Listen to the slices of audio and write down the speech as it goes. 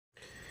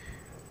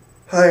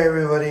Hi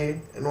everybody,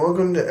 and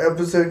welcome to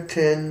episode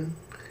 10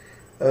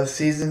 of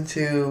season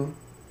 2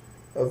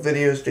 of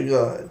Videos to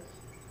God.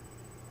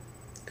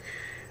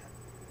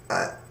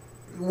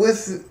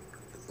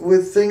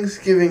 With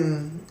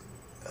Thanksgiving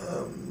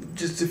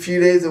just a few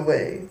days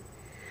away,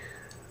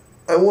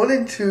 I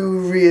wanted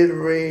to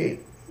reiterate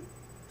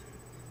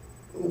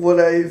what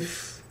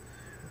I've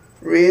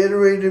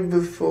reiterated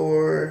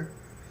before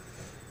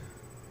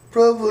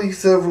probably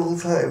several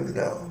times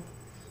now,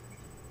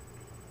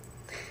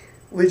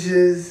 which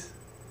is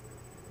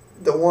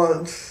the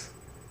wants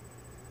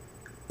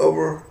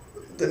over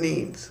the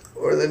needs,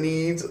 or the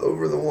needs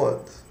over the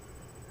wants,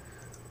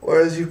 or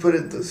as you put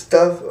it, the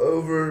stuff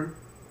over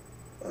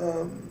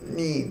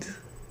needs.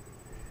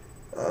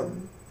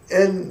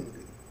 And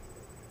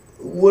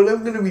what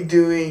I'm going to be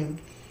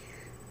doing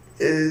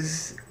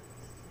is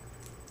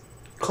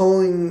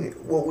calling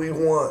what we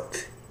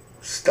want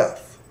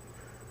stuff.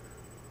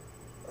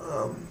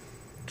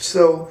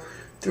 So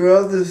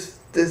throughout this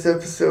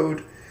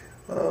episode,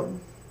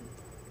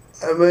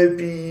 I might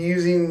be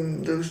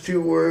using those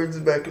two words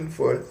back and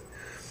forth,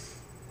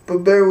 but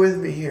bear with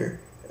me here.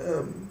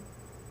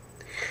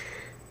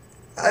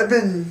 I've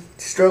been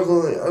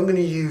struggling. I'm going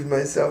to use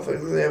myself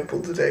as an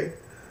example today.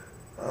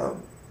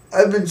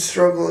 I've been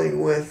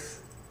struggling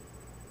with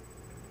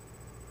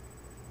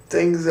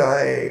things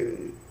I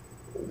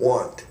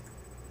want.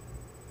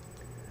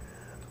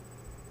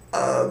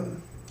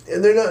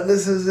 And they're not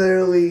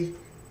necessarily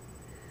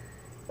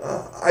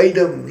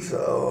items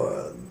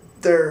or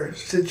they're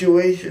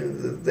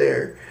situations.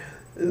 They're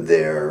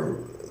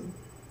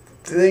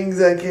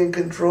things I can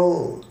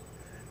control.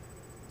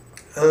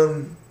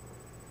 And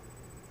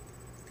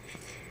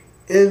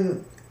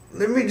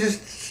let me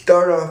just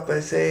start off by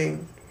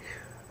saying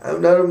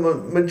I'm not a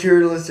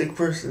materialistic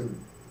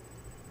person,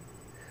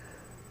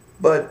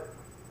 but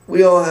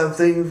we all have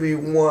things we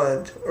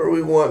want, or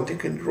we want to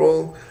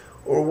control,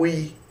 or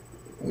we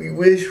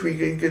wish we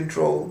could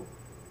control,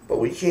 but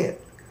we can't.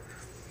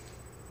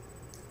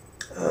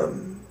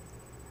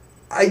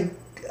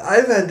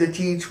 I've had to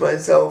teach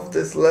myself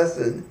this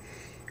lesson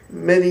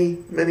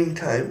many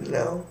times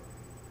now.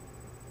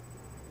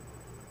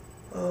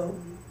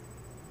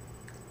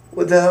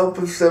 With the help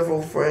of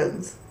several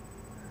friends,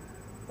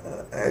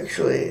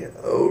 actually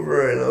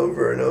over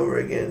and over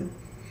again.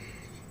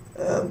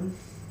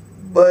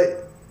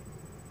 But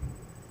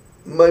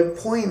my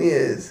point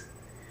is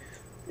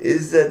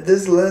that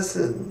this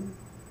lesson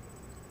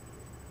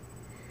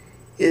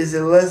is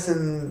a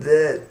lesson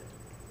that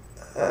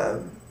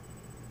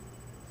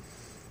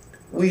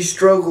we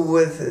struggle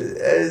with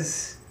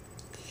as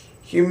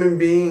human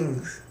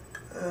beings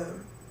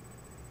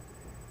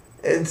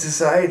in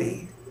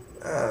society.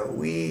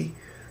 We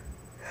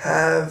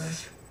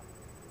have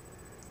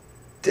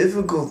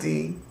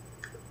difficulty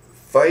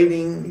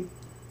fighting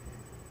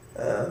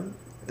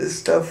the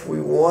stuff we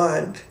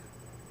want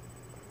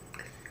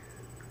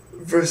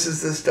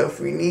versus the stuff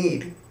we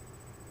need.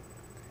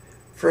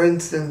 For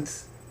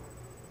instance,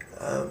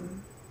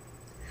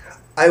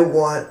 I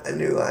want a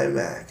new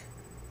iMac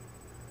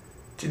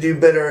to do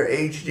better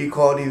HD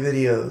quality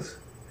videos.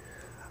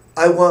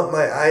 I want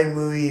my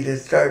iMovie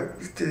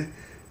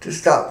to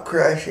stop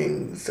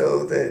crashing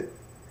so that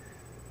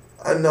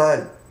I'm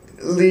not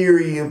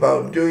leery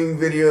about doing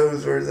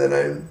videos, or that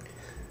I'm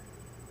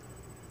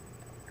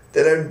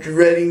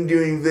dreading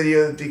doing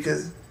videos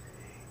because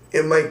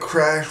it might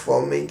crash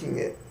while making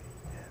it.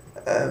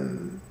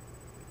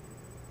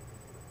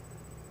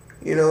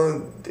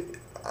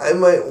 I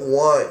might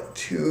want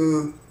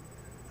to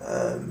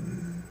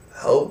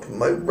help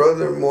my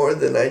brother more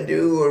than I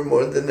do, or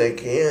more than I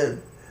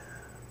can.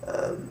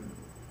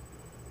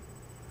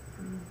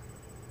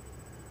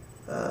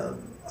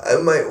 I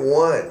might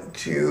want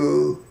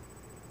to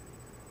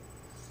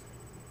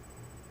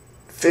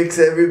fix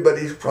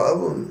everybody's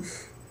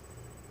problems.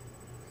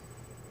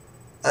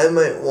 I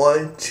might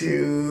want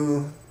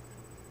to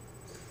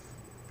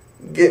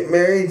get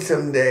married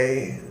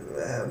someday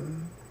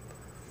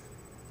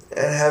and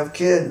have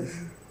kids.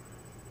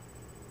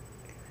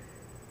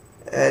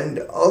 And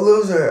all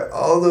those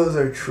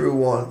are true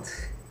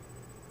wants.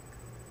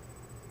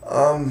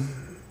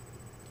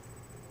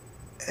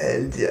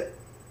 And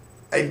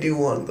I do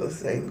want those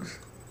things.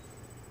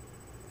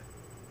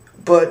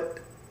 But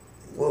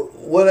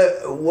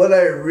what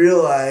I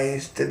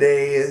realized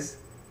today is,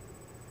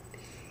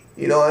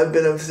 I've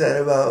been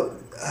upset about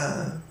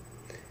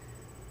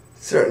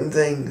certain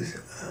things.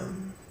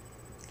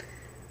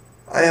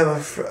 I have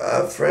a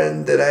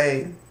friend that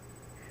I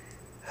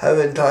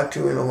haven't talked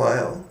to in a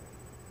while.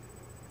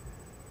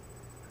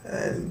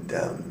 And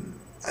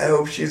I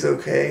hope she's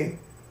okay.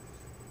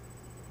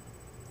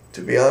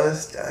 To be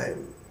honest, I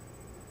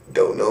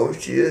don't know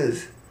if she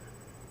is.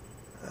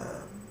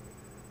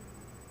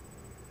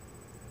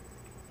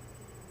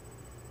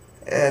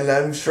 And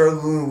I'm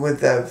struggling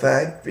with that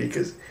fact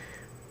because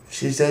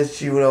she said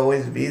she would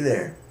always be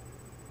there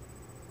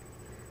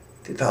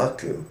to talk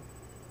to.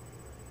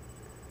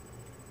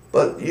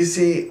 But you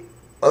see,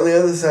 on the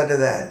other side of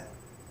that,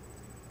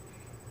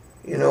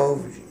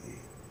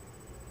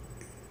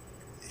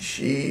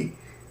 she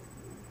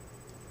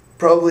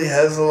probably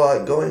has a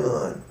lot going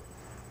on.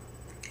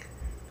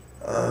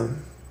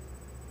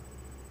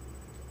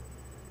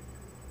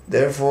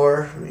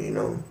 Therefore,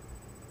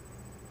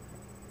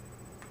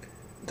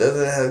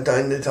 doesn't have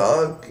time to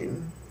talk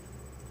and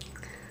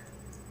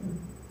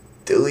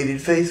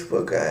deleted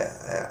Facebook.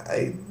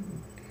 I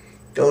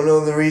don't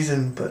know the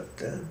reason, but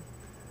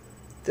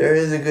there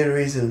is a good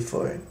reason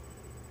for it.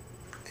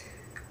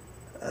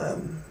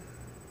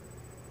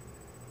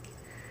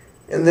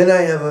 And then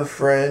I have a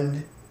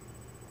friend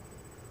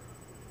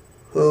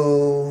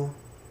who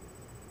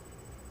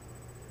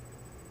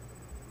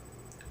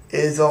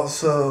is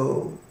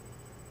also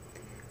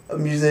a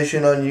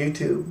musician on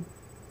YouTube.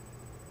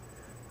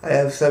 I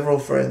have several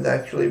friends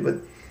actually, but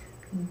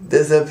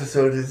this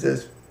episode is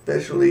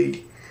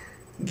especially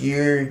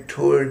geared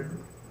toward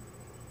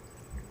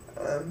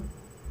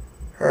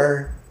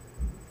her.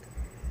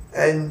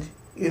 And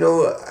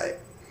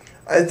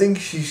I think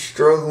she's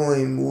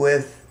struggling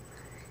with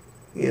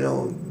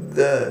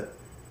the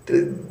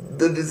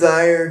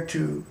desire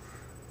to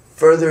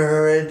further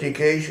her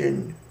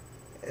education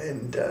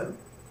and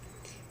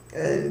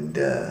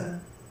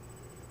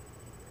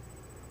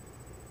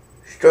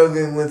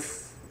struggling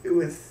with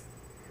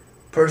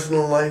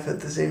personal life at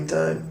the same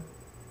time.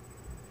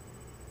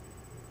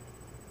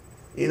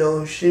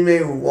 She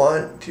may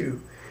want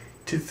to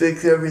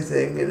fix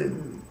everything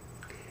and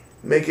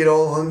make it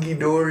all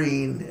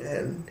hunky-dory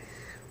and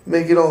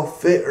make it all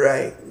fit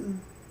right.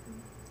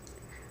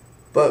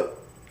 But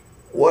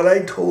what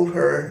I told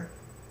her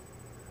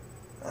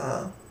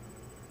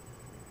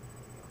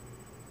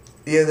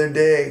the other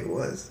day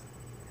was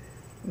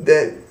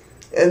that,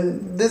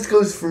 and this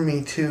goes for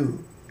me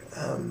too,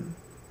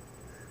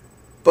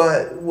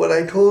 but what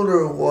I told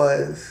her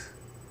was,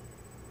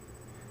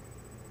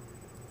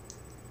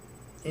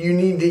 you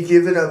need to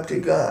give it up to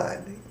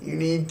God. You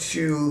need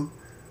to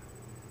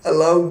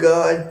allow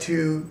God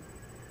to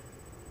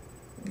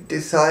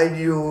decide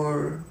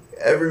your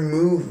every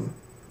move.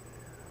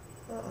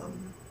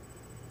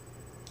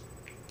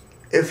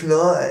 If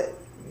not,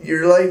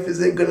 your life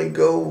isn't going to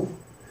go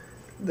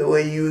the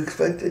way you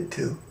expect it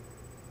to.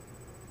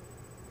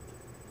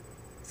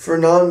 For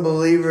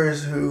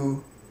non-believers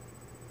who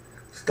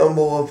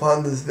stumble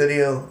upon this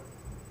video,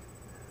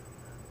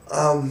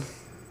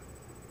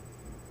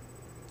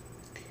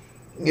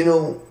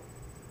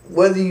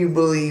 whether you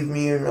believe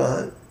me or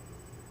not,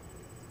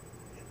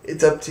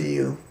 it's up to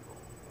you.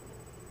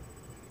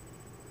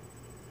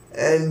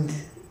 And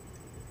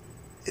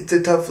it's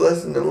a tough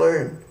lesson to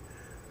learn.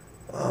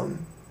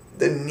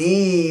 The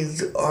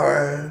needs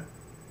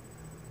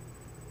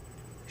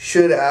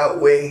should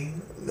outweigh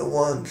the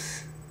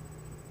wants.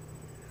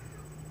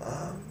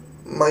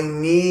 My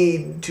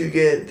need to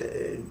get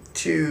a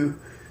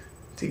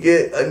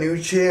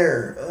new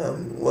chair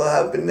will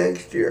happen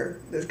next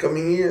year, this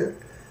coming year.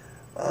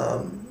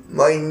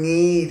 My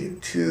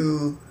need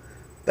to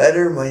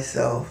better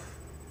myself.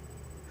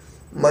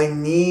 My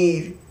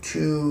need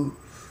to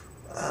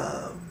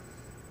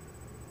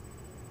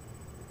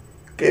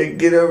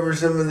get over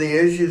some of the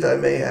issues I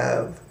may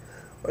have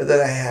or that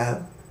I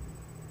have.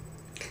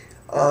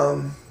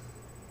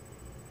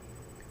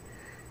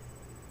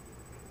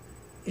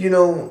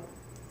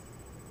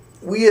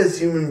 We as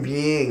human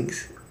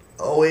beings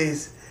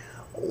always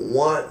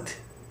want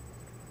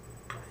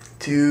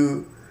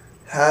to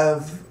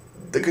have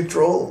the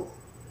control.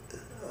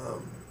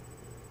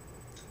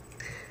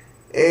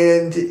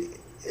 And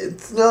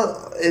it's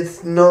not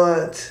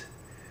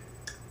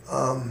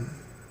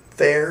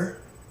fair.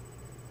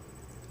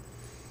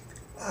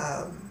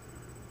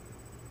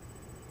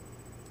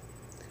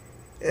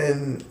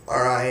 In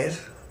our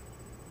eyes.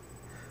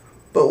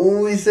 But when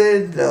we say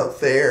it's not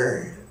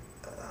fair,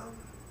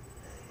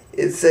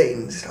 it's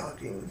Satan's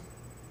talking.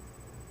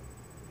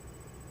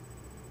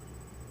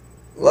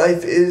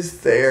 Life is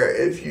fair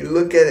if you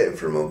look at it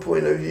from a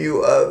point of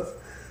view of,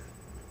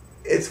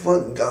 it's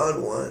what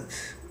God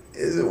wants.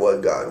 Is it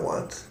what God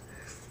wants?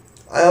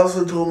 I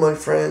also told my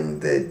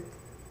friend that,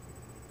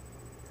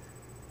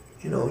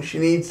 she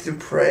needs to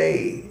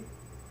pray.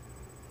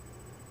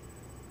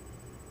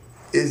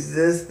 Is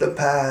this the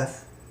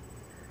path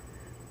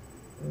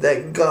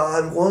that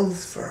God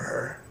wants for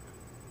her?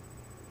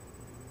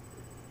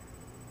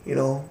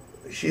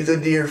 She's a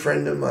dear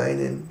friend of mine,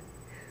 and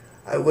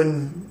I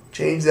wouldn't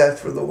change that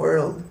for the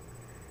world.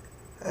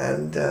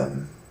 And,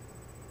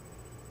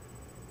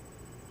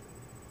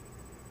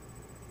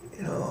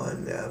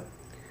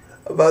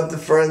 about the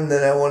friend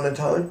that I want to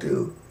talk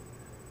to,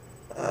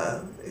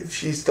 if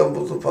she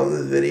stumbles upon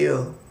this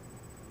video,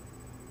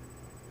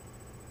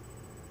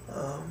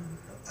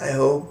 I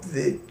hope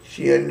that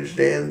she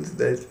understands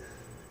that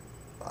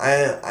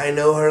I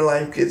know her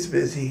life gets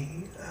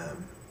busy.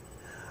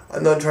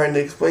 I'm not trying to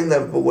explain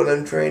that, but what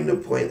I'm trying to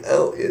point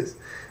out is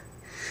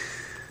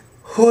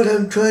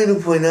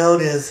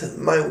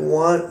my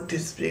want to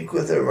speak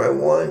with her, my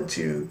want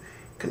to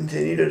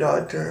continue to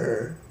talk to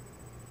her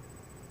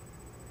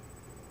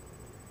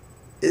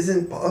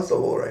isn't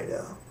possible right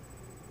now.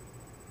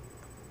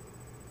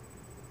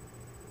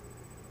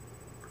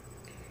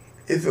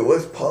 if it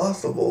was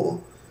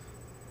possible,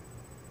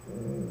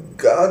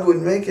 God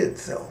would make it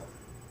so.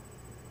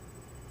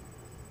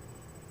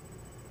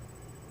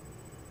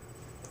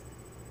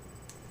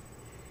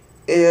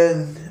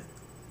 And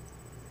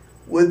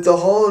with the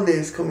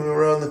holidays coming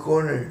around the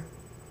corner,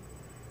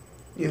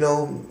 you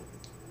know,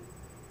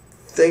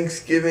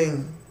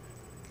 Thanksgiving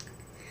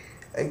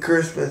and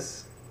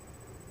Christmas,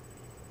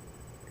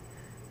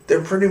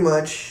 they're pretty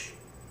much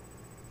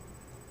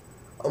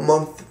a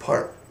month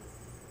apart.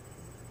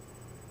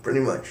 Pretty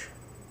much.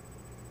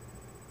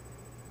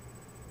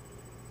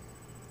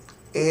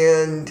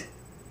 And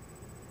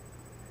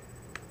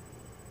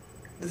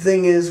the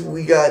thing is,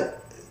 we got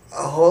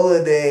a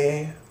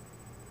holiday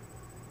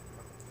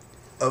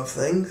of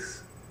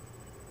thanks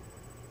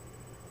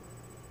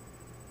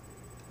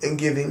and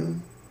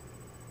giving,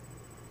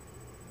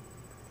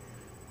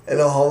 and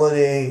a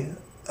holiday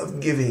of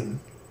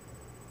giving.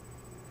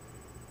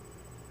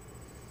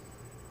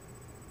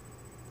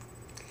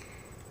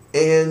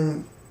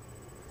 And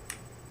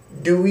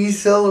do we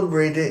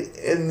celebrate it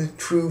in the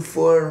true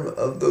form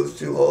of those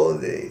two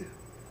holidays?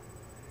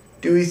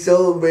 Do we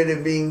celebrate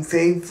it being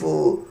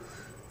thankful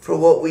for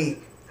what we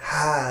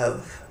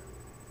have?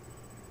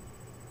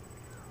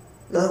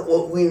 Not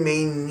what we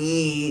may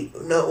need,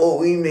 not what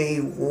we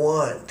may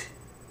want.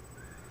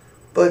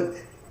 But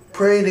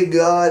pray to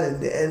God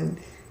and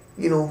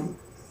you know,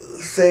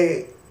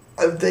 say,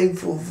 I'm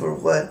thankful for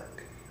what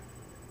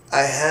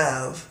I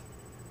have.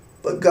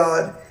 But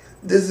God,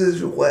 this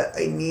is what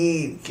I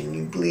need. Can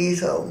you please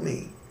help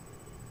me?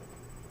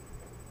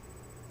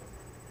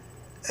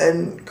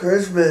 And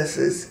Christmas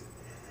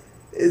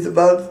is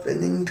about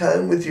spending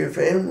time with your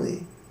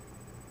family.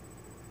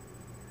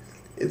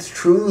 It's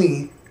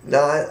truly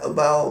not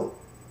about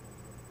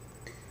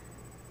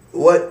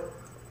what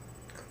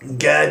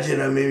gadget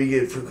I maybe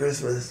get for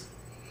Christmas.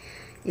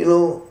 You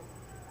know,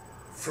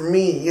 for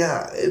me,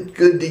 yeah, it's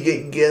good to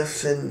get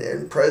gifts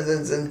and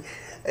presents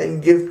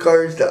and gift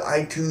cards to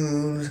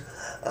iTunes.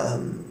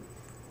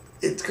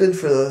 It's good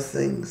for those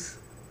things.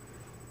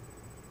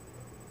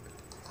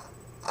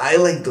 I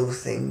like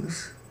those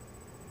things.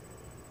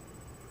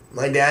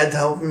 My dad's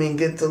helped me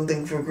get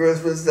something for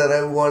Christmas that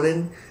I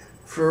wanted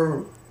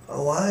for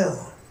a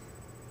while.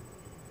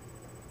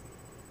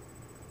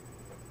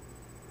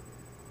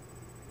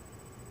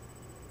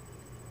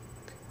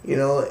 You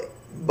know,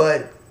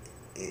 but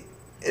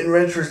in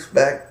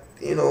retrospect,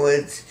 you know,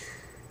 it's,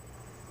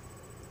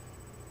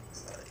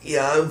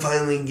 yeah, I'm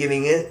finally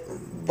getting it,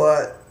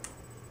 but,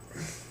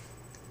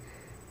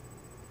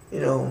 you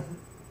know,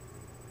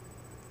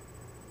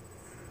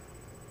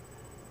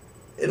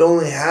 it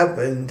only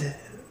happened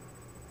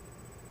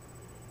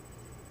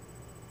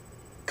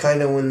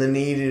kind of when the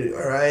need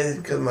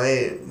arises, because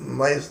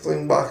my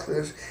sling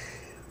boxers,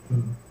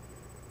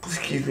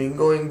 excuse me,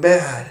 going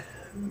bad,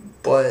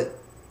 but,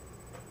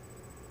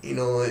 you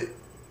know,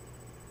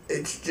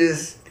 it's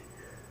just,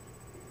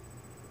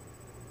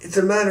 it's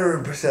a matter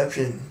of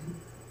perception.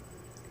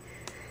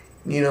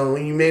 You know,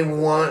 you may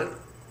want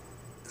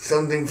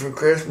something for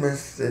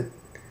Christmas that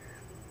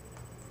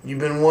you've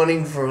been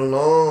wanting for a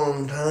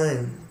long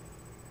time.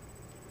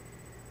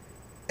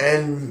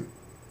 And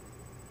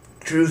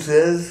truth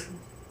is,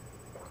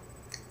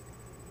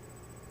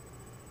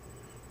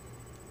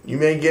 you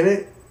may get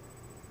it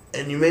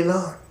and you may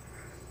not.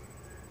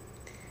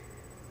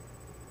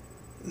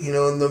 You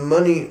know, the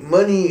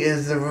money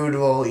is the root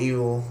of all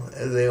evil,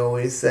 as they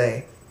always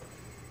say.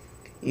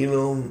 You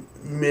know,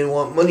 you may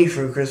want money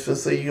for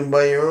Christmas so you can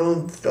buy your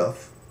own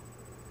stuff.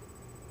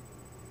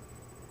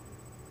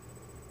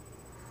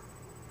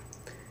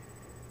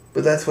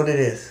 But that's what it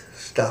is,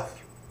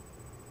 stuff.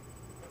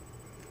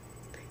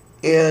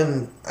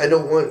 And I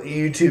don't want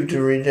YouTube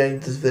to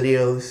reject this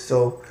video,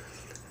 so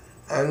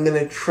I'm going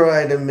to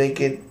try to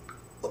make it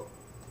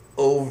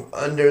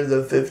under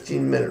the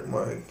 15-minute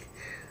mark.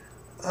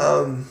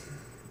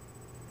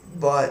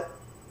 But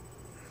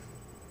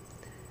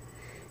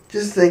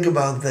just think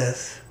about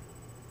this.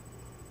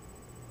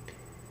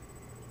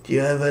 Do you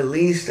have at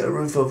least a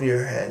roof over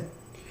your head?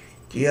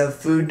 Do you have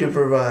food to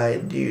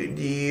provide?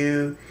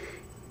 Is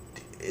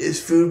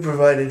food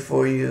provided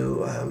for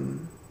you?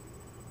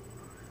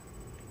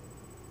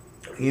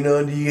 You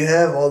know, do you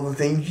have all the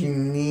things you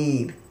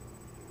need?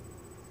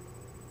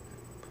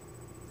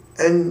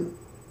 And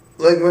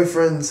like my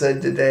friend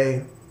said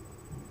today,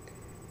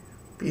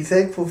 be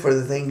thankful for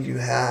the things you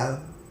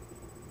have,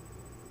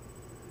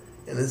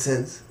 in a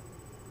sense.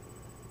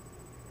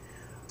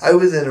 I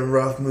was in a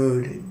rough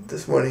mood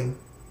this morning,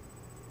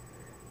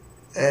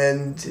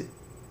 and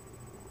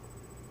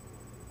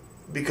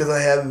because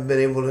I haven't been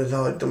able to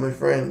talk to my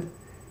friend.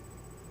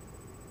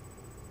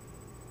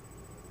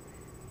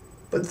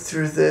 But the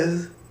truth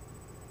is,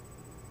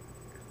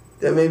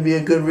 there may be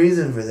a good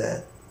reason for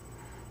that.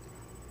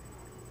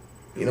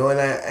 You know,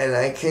 and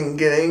I can't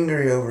get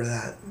angry over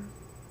that.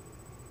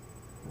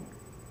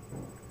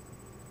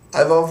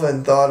 I've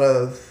often thought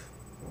of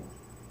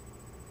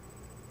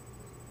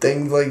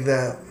things like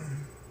that,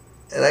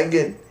 and I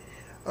get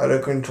out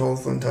of control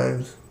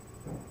sometimes.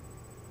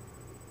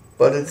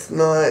 But it's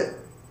not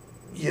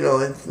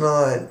it's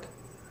not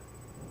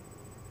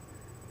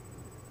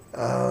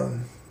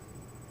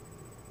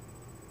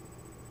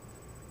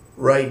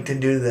right to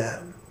do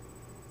that.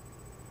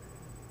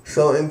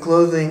 So in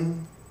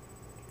closing,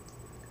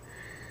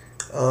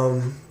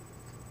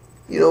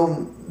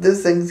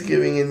 this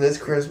Thanksgiving and this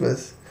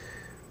Christmas,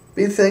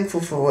 be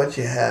thankful for what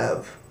you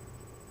have.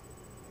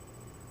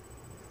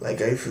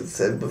 Like I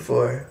said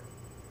before.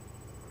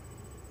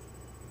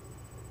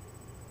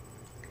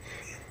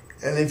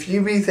 And if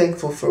you be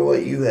thankful for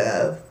what you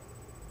have,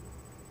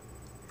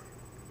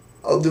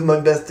 I'll do my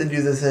best to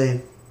do the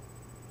same.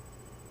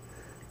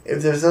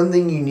 If there's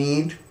something you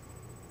need,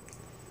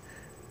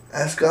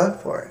 ask God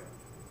for it.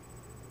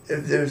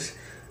 If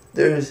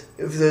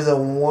there's a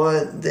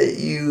want that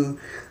you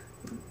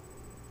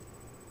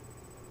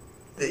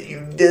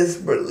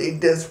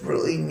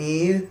desperately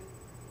need,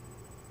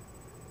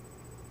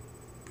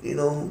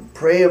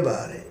 pray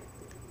about it.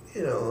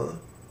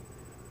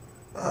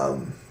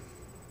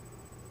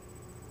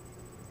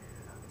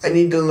 I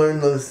need to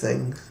learn those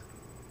things.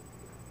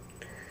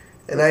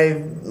 And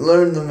I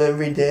learn them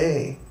every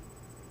day.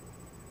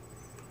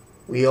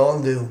 We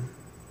all do.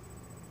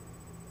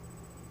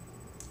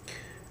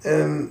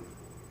 And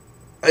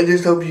I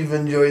just hope you've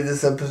enjoyed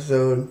this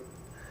episode.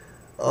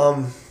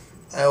 I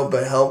hope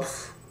it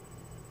helps.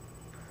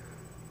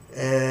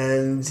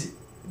 And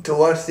to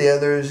watch the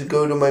others,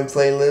 go to my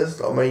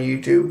playlist on my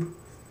YouTube.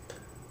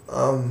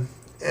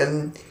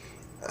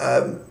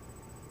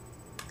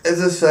 As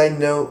a side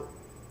note,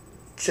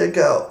 check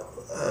out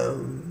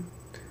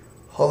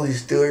Holly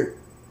Stewart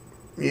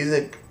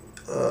music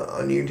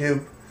on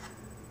YouTube.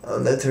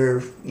 That's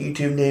her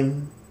YouTube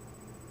name.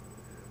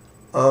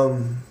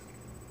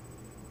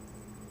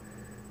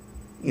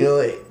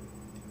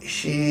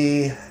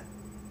 She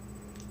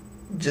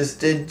just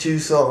did 2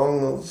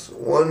 songs.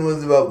 One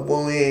was about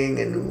bullying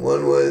and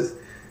one was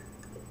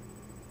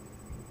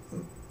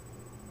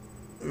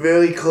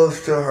very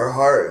close to her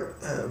heart.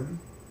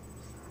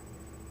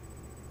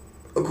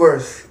 Of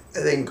course, I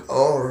think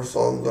all her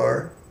songs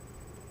are.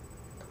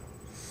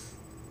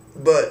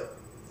 But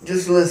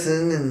just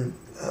listen, and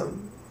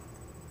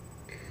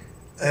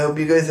I hope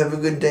you guys have a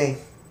good day.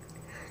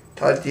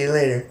 Talk to you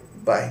later.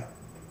 Bye.